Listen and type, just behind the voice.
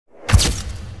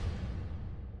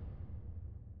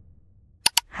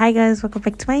Hi guys, welcome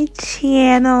back to my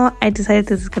channel. I decided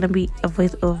this is gonna be a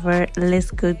voiceover.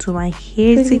 Let's go to my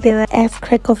hair together as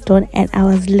crack of dawn, and I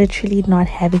was literally not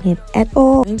having it at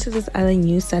all. Going to this other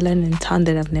new salon in town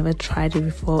that I've never tried it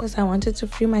before because I wanted to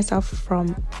free myself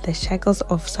from the shackles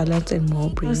of salons in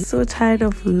Mowbray. I was so tired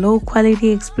of low quality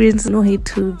experience. No hate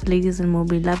to the ladies in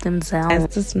Mowbray, love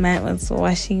themselves. This man was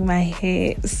washing my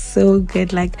hair so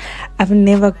good. Like, I've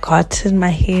never gotten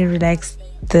my hair relaxed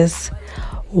this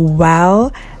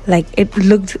well. Like, it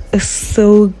looked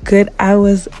so good. I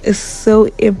was so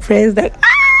impressed. Like,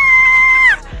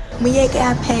 me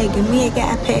get a peg.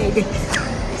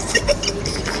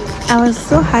 I was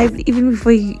so hyped even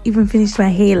before he even finished my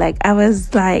hair. Like, I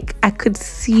was like, I could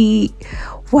see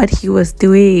what he was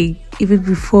doing even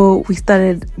before we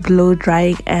started blow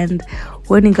drying. And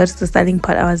when he got to the styling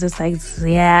part, I was just like,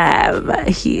 yeah,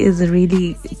 he is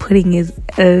really putting his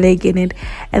leg in it.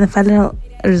 And the final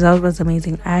result was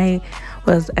amazing. I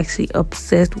was actually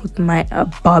obsessed with my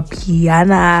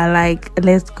Bobiana. Like,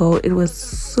 let's go. It was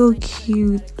so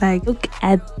cute. Like, look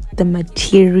at the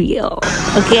material.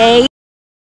 Okay,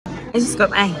 I just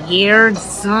got my hair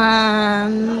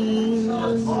done.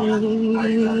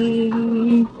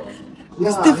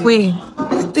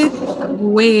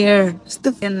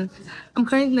 Stiff. And I'm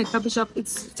currently in the coffee shop.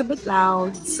 It's a bit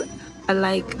loud.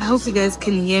 Like, I hope you guys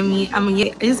can hear me.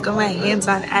 I just got my hands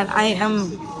on and I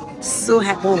am so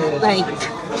happy. Like,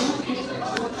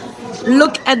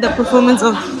 look at the performance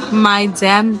of my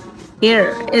damn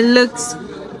hair. It looks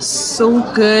so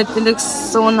good. It looks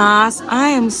so nice. I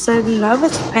am so in love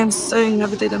with it. I'm so in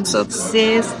love with it. I'm so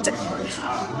obsessed.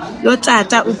 Lo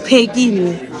tata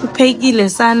upekile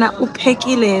sana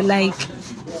upekile, like,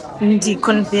 ndi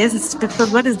convinced,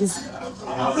 because what is this?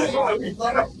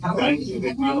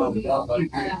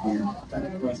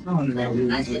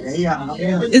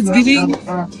 It's giving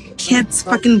Cat's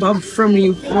fucking Bob from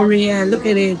Euphoria. Look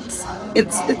at it.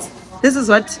 This is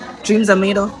what dreams are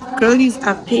made of. Girlies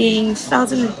are paying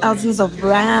thousands and thousands of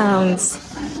rounds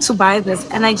to buy this,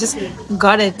 and I just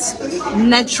got it.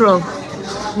 Natural.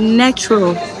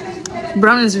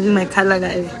 Brown is really my color,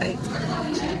 guys. Like,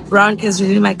 brown is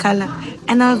really my color.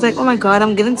 And I was like, oh my god,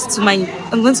 I'm going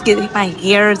to get my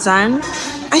hair done.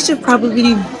 I should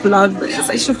probably vlog this.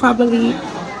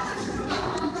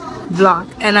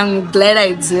 And I'm glad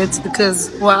I did,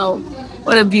 because wow,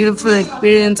 what a beautiful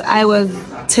experience. I was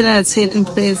 10 out of 10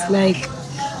 impressed. Like,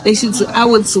 I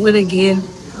would do it again.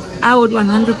 I would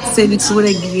 100% do it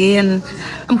again.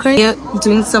 I'm currently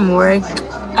doing some work.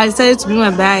 I decided to bring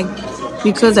my bag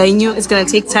because I knew it's gonna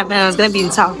take time and I was gonna be in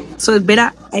town. So it's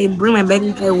better I bring my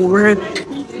bag, I work,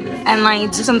 and I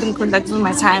do something productive with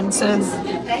my time. So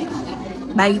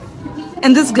bye.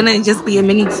 And this is gonna just be a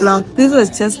mini vlog. This was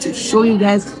just to show you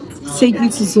guys, take you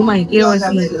to do my hair with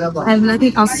me. I have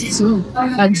nothing else to do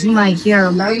but do my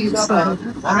hair. So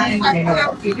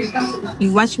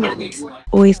you watch me.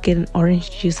 Always get an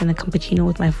orange juice and a cappuccino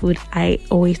with my food. I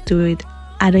always do it.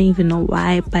 I don't even know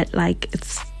why, but like,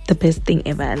 it's the best thing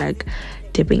ever. Like,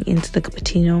 dipping into the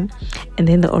cappuccino and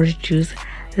then the orange juice.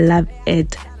 Love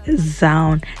it.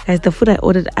 Down, guys. The food I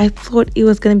ordered, I thought it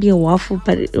was gonna be a waffle,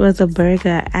 but it was a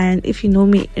burger. And if you know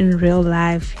me in real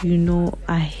life, you know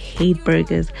I hate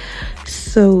burgers.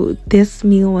 So this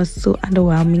meal was so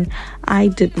underwhelming. I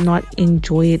did not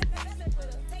enjoy it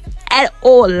at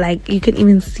all. Like, you can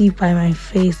even see by my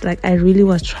face, like, I really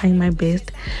was trying my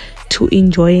best to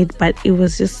enjoy it, but it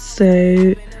was just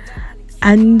so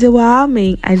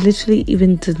underwhelming. I literally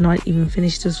did not even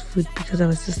finish this food because I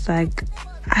was just like,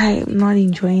 I'm not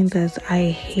enjoying this.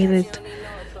 I hate it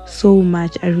so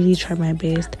much. I really tried my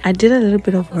best. I did a little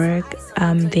bit of work,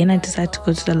 then I decided to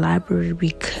go to the library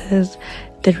because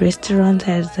the restaurant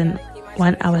has an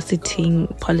 1 hour sitting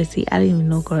policy. I don't even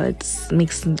know, girl. It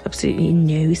makes absolutely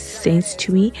no sense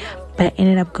to me. But I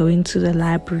ended up going to the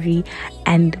library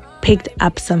and picked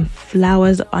up some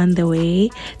flowers on the way.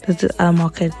 There's a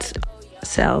market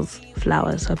sells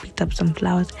flowers, so I picked up some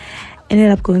flowers.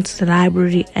 Ended up going to the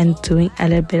library and doing a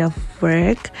little bit of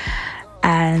work,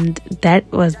 and that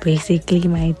was basically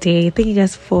my day. Thank you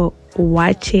guys for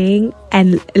watching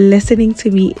and listening to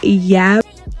me. Yeah,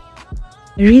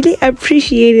 really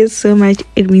appreciate it so much.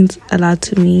 It means a lot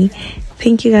to me.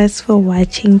 Thank you guys for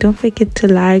watching. Don't forget to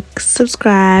like,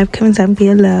 subscribe, comment down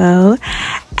below,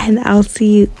 and I'll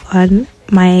see you on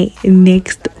my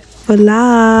next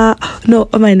vlog. No,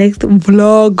 on my next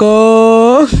vlog.